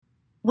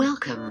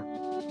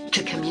Welcome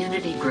to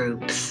Community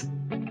Groups.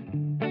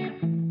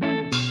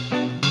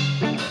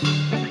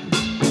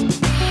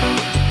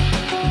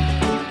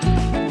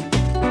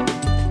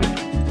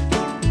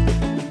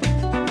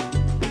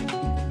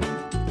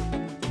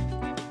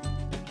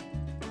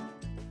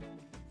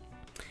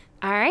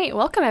 All right,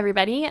 welcome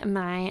everybody.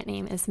 My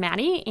name is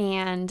Maddie,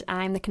 and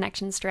I'm the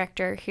Connections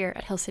Director here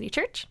at Hill City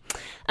Church.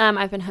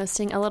 I've been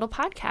hosting a little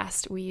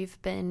podcast we've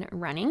been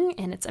running,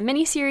 and it's a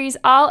mini-series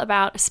all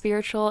about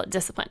spiritual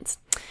disciplines.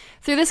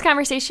 Through this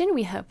conversation,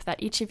 we hope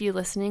that each of you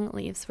listening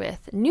leaves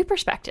with new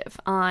perspective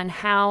on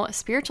how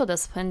spiritual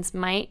disciplines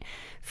might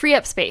free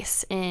up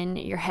space in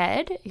your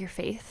head, your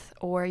faith,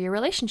 or your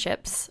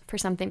relationships for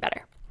something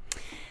better.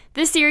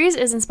 This series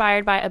is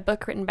inspired by a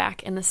book written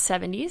back in the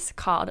 70s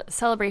called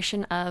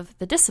Celebration of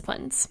the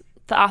Disciplines.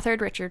 The author,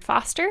 Richard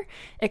Foster,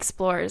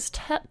 explores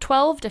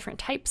 12 different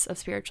types of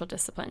spiritual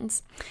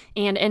disciplines.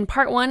 And in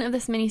part one of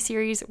this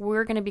mini-series,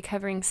 we're going to be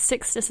covering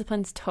 6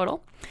 disciplines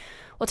total.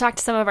 We'll talk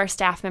to some of our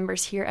staff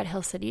members here at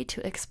Hill City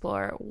to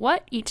explore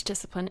what each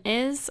discipline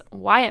is,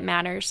 why it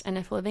matters, and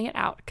if living it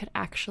out could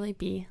actually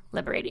be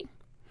liberating.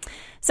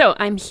 So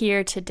I'm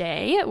here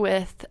today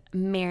with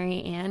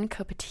Mary Ann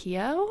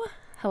Copatillo.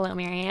 Hello,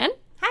 Mary Ann.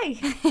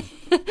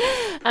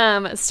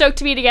 Hi. Stoked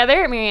to be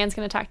together. Mary Ann's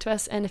going to talk to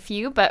us in a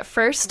few, but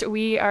first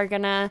we are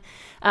going to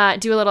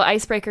do a little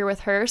icebreaker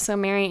with her. So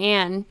Mary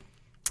Ann,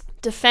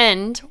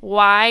 defend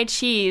why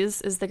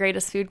cheese is the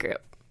greatest food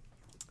group.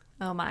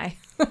 Oh my.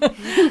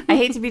 I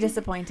hate to be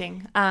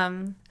disappointing.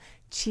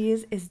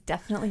 Cheese is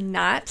definitely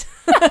not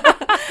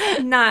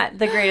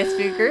the greatest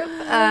food group.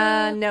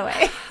 No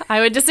way.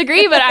 I would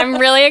disagree, but I'm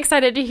really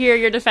excited to hear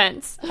your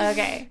defense.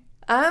 Okay.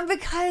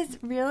 Because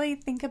really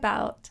think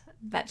about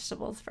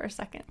vegetables for a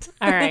second.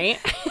 All right.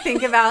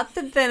 Think about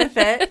the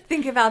benefit.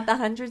 Think about the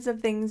hundreds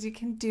of things you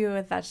can do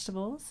with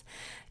vegetables.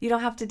 You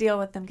don't have to deal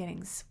with them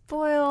getting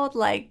spoiled,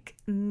 like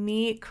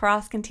meat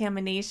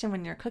cross-contamination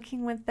when you're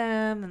cooking with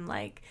them, and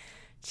like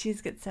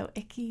cheese gets so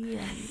icky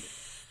and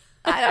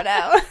I don't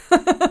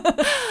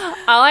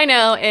know. All I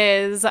know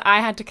is I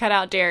had to cut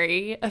out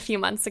dairy a few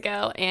months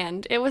ago,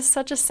 and it was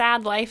such a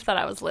sad life that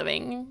I was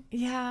living.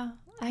 Yeah,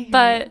 I hear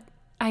But you.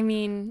 I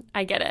mean,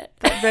 I get it.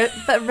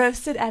 But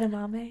roasted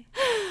edamame.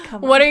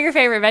 Come on. What are your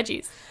favorite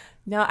veggies?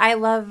 No, I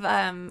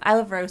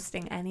love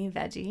roasting any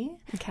veggie.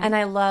 Okay. And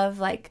I love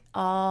like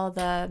all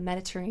the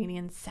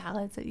Mediterranean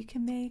salads that you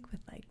can make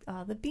with like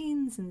all the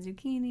beans and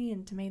zucchini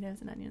and tomatoes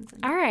and onions.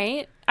 All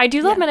right. I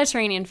do love Yeah.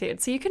 Mediterranean food,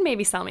 so you can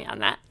maybe sell me on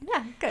that.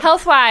 Yeah, good.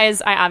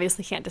 Health-wise, I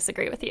obviously can't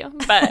disagree with you,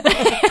 but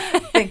Thank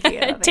you. Thank you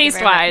very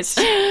taste-wise,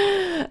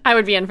 I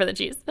would be in for the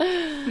cheese.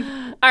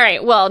 All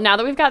right. Well, now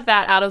that we've got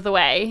that out of the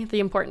way,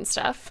 the important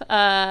stuff,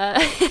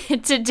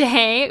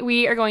 today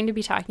we are going to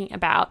be talking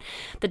about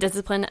the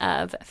discipline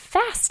of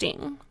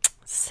fasting.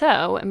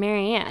 So,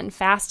 Mary Ann,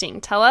 fasting,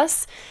 tell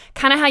us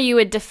kind of how you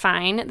would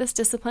define this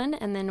discipline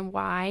and then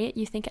why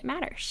you think it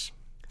matters.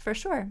 For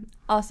sure.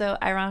 Also,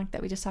 ironic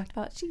that we just talked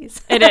about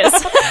cheese. It is.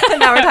 And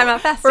now we're talking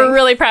about fasting. We're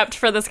really prepped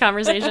for this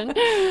conversation.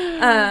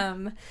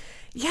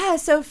 Yeah,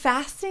 so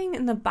fasting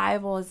in the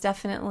Bible is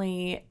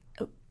definitely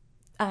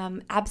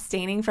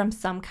abstaining from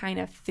some kind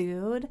of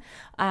food.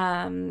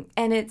 And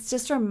it's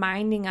just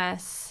reminding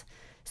us,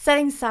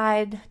 setting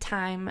aside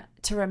time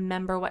to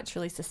remember what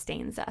truly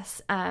sustains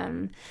us.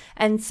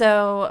 And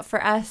so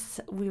for us,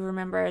 we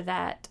remember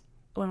that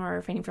when we're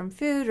refraining from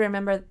food,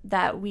 remember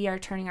that we are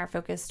turning our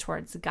focus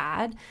towards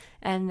God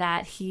and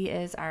that He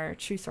is our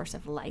true source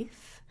of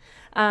life.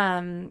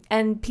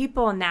 And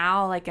people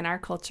now, like in our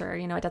culture,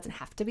 you know, it doesn't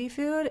have to be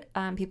food.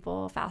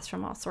 People fast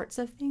from all sorts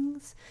of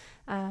things.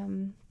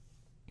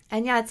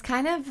 And yeah, it's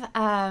kind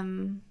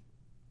of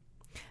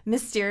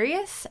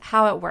mysterious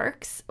how it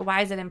works.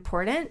 Why is it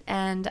important?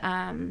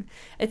 And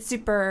it's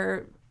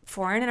super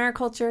foreign in our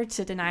culture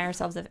to deny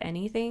ourselves of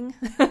anything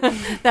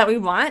that we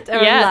want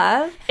or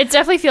love. It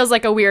definitely feels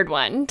like a weird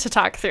one to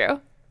talk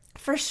through.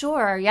 For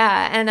sure,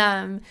 yeah.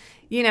 And,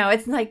 you know,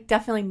 it's like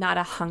definitely not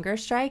a hunger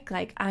strike.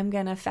 Like, I'm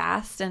going to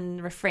fast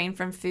and refrain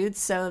from food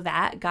so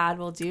that God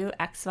will do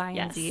X, Y,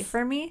 and Z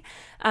for me.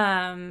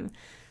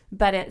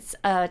 But it's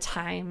a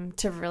time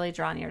to really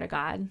draw near to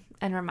God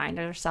and remind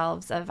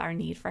ourselves of our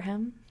need for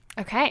Him.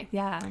 Okay.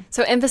 Yeah.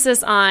 So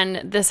emphasis on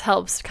this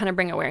helps kind of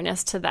bring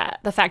awareness to that,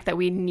 the fact that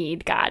we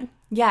need God.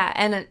 Yeah.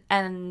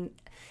 And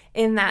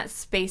in that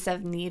space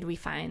of need, we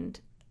find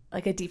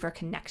like a deeper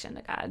connection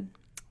to God.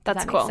 That's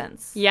Does that cool. make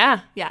sense?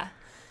 Yeah. Yeah.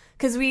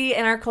 Because we,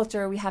 in our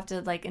culture, we have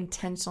to like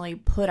intentionally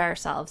put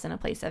ourselves in a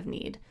place of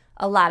need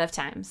a lot of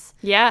times.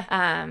 Yeah.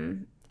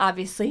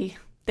 Obviously,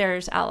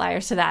 there's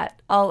outliers to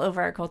that all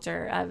over our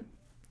culture, a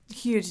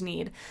huge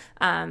need.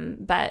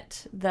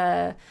 But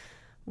the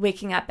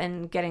waking up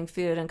and getting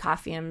food and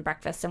coffee and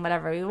breakfast and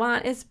whatever we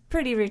want is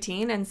pretty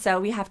routine. And so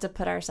we have to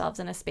put ourselves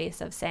in a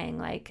space of saying,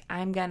 like,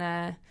 I'm going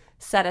to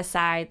set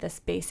aside this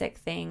basic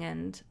thing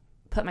and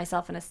put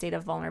myself in a state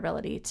of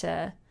vulnerability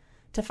to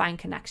find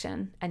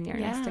connection and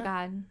nearness to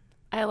God.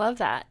 I love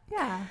that.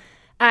 Yeah.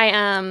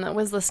 I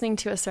was listening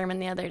to a sermon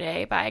the other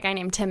day by a guy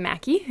named Tim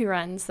Mackey who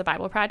runs the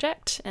Bible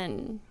Project,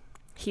 and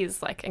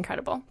he's like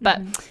incredible.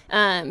 But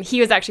he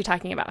was actually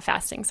talking about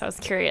fasting, so I was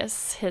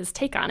curious his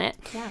take on it.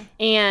 Yeah.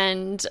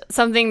 And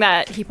something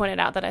that he pointed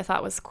out that I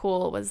thought was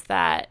cool was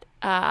that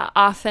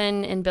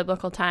often in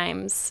biblical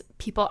times,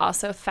 people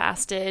also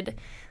fasted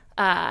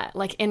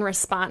like in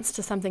response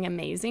to something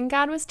amazing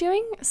God was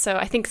doing. So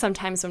I think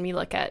sometimes when we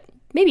look at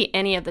maybe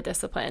any of the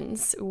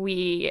disciplines,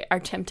 we are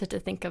tempted to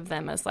think of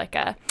them as like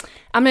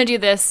I'm going to do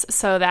this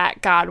so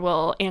that God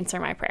will answer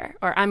my prayer,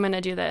 or I'm going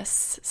to do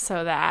this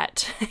so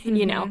that,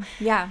 you know,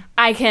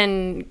 I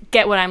can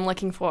get what I'm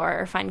looking for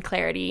or find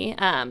clarity,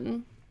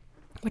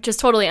 which is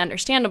totally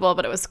understandable.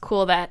 But it was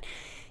cool that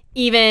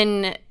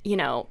even, you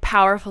know,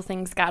 powerful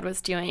things God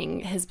was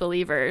doing, his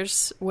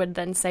believers would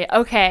then say,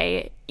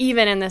 okay,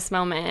 even in this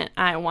moment,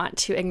 I want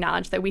to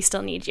acknowledge that we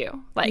still need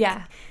you.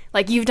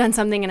 Like you've done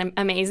something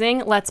amazing.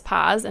 Let's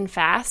pause and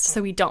fast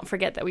so we don't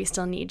forget that we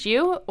still need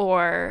you,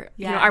 or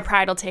you know, our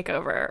pride will take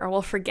over, or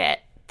we'll forget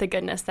the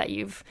goodness that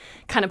you've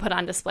kind of put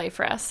on display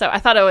for us. So I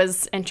thought it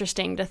was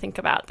interesting to think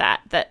about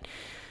that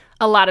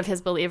a lot of his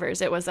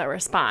believers, it was a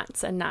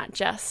response and not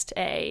just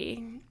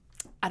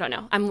I don't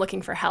know, I'm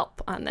looking for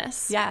help on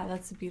this. Yeah,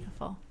 that's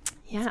beautiful.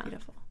 Yeah. That's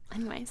beautiful.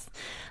 Anyways.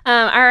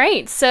 All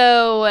right.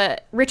 So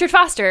Richard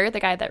Foster, the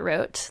guy that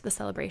wrote The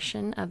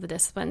Celebration of the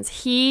Disciplines,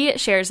 he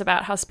shares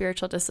about how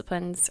spiritual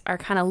disciplines are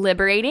kind of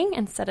liberating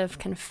instead of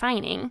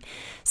confining.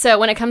 So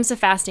when it comes to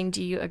fasting,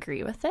 do you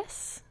agree with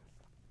this?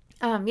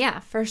 Yeah,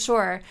 for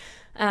sure.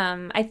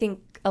 I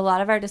think a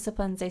lot of our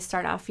disciplines, they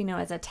start off, you know,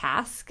 as a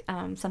task,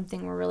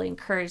 something we're really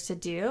encouraged to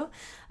do.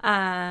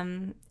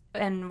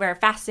 And where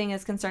fasting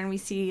is concerned, we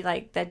see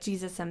like that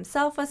Jesus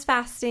himself was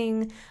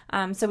fasting.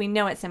 So we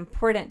know it's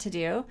important to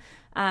do.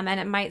 And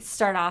it might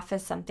start off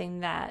as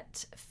something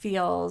that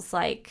feels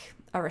like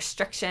a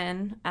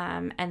restriction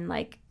and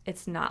like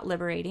it's not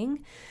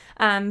liberating.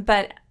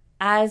 But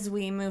as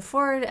we move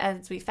forward,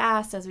 as we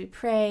fast, as we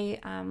pray,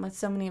 with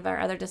so many of our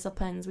other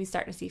disciplines, we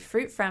start to see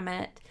fruit from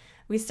it.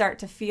 We start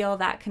to feel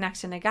that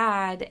connection to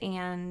God.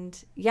 And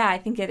yeah, I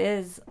think it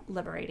is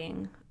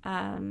liberating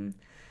for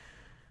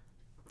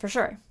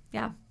sure.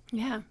 Yeah.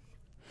 Yeah.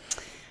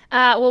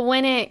 Well,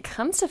 when it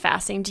comes to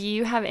fasting, do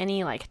you have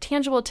any like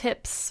tangible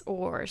tips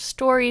or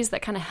stories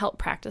that kind of help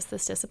practice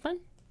this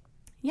discipline?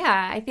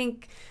 Yeah, I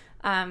think,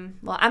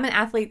 well, I'm an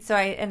athlete, so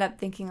I end up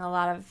thinking a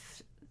lot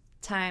of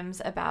times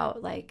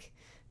about like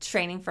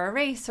training for a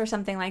race or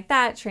something like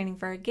that, training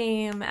for a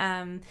game.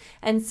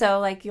 And so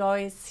like you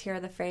always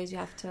hear the phrase, you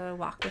have to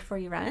walk before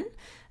you run.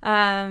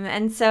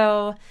 And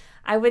so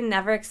I would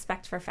never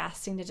expect for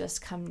fasting to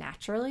just come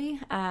naturally.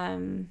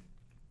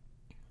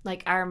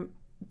 Like our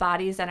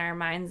bodies and our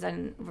minds,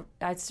 and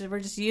we're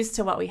just used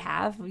to what we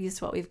have, we're used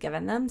to what we've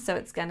given them. So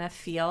it's going to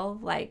feel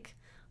like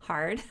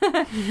hard.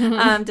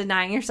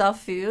 Denying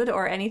yourself food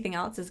or anything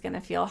else is going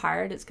to feel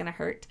hard. It's going to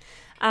hurt.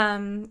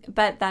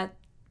 But that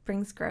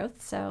brings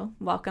growth. So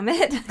welcome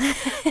it.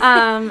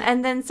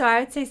 And then, so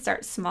I would say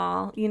start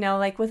small, you know,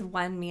 like with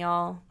one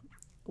meal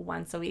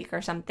once a week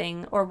or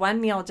something, or one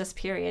meal just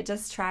period.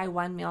 Just try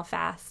one meal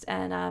fast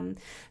and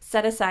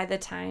set aside the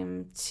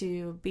time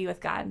to be with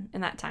God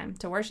in that time,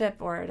 to worship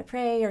or to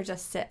pray or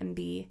just sit and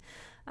be.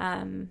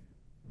 And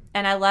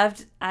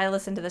I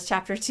listened to this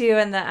chapter too,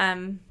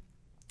 and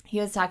he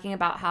was talking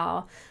about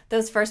how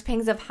those first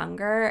pangs of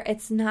hunger,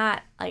 it's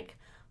not like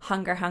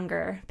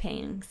hunger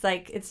pangs.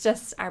 Like it's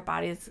just our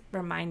bodies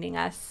reminding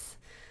us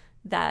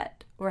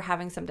that we're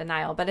having some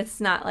denial, but it's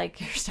not like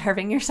you're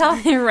starving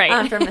yourself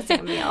right. For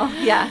missing a meal.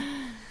 Yeah.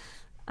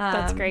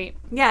 That's great.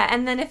 Yeah.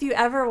 And then if you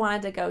ever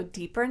wanted to go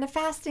deeper into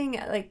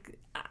fasting, like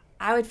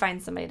I would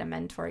find somebody to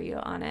mentor you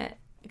on it,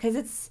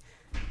 because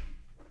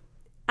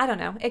I don't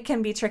know, it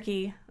can be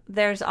tricky.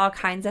 There's all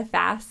kinds of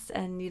fasts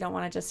and you don't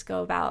want to just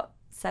go about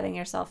setting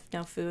yourself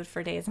no food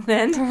for days on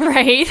end.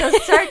 Right. So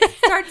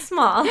start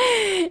small.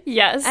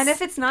 Yes. And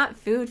if it's not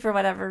food for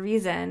whatever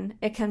reason,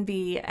 it can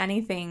be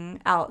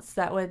anything else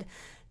that would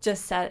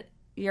just set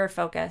your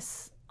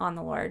focus on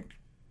the Lord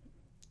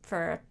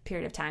for a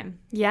period of time.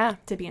 Yeah.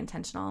 To be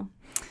intentional.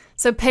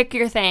 So pick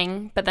your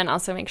thing, but then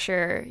also make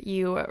sure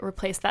you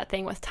replace that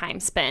thing with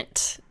time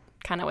spent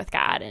kind of with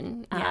God.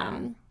 And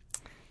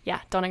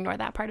don't ignore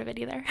that part of it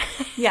either.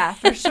 Yeah,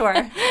 for sure.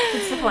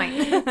 That's the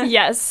point.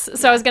 Yes.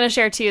 So I was going to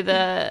share too,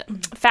 the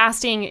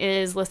fasting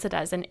is listed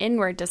as an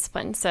inward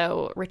discipline.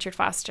 So Richard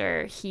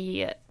Foster,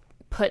 he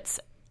puts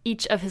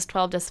each of his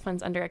 12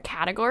 disciplines under a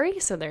category.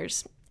 So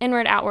there's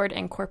inward, outward,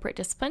 and corporate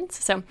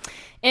disciplines. So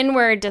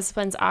inward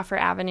disciplines offer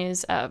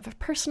avenues of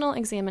personal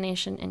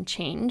examination and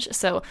change.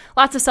 So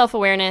lots of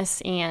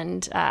self-awareness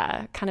and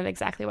kind of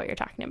exactly what you're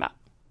talking about.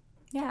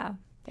 Yeah.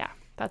 Yeah,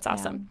 that's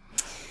awesome.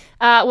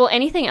 Yeah. Well,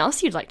 anything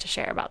else you'd like to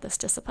share about this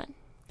discipline?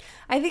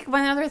 I think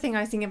one other thing I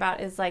was thinking about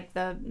is like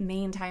the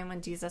main time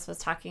when Jesus was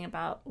talking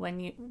about when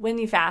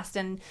you fast,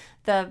 and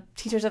the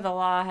teachers of the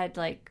law had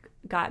like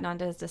gotten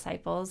onto his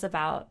disciples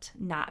about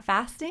not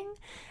fasting.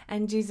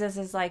 And Jesus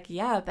is like,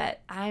 yeah,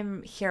 but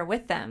I'm here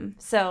with them.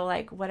 So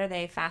like, what are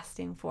they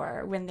fasting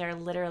for when they're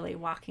literally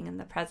walking in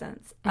the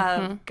presence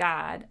of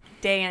God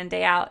day in,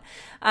 day out?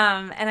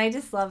 And I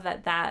just love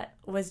that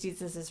was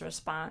Jesus's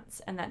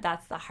response, and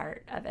that's the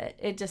heart of it.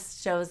 It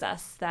just shows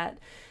us that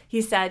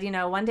he said,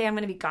 one day I'm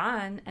going to be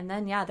gone, and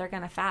then, they're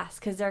going to fast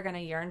because they're going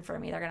to yearn for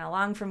me. They're going to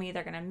long for me.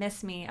 They're going to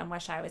miss me and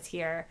wish I was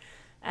here.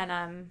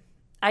 And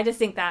I just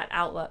think that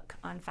outlook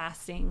on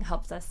fasting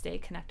helps us stay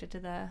connected to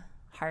the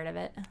heart of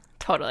it.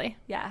 Totally.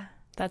 Yeah.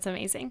 That's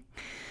amazing.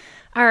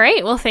 All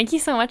right. Well, thank you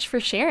so much for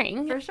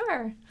sharing. For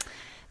sure.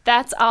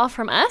 That's all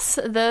from us.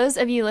 Those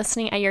of you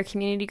listening at your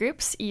community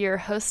groups, your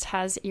host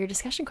has your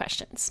discussion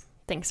questions.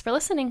 Thanks for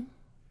listening.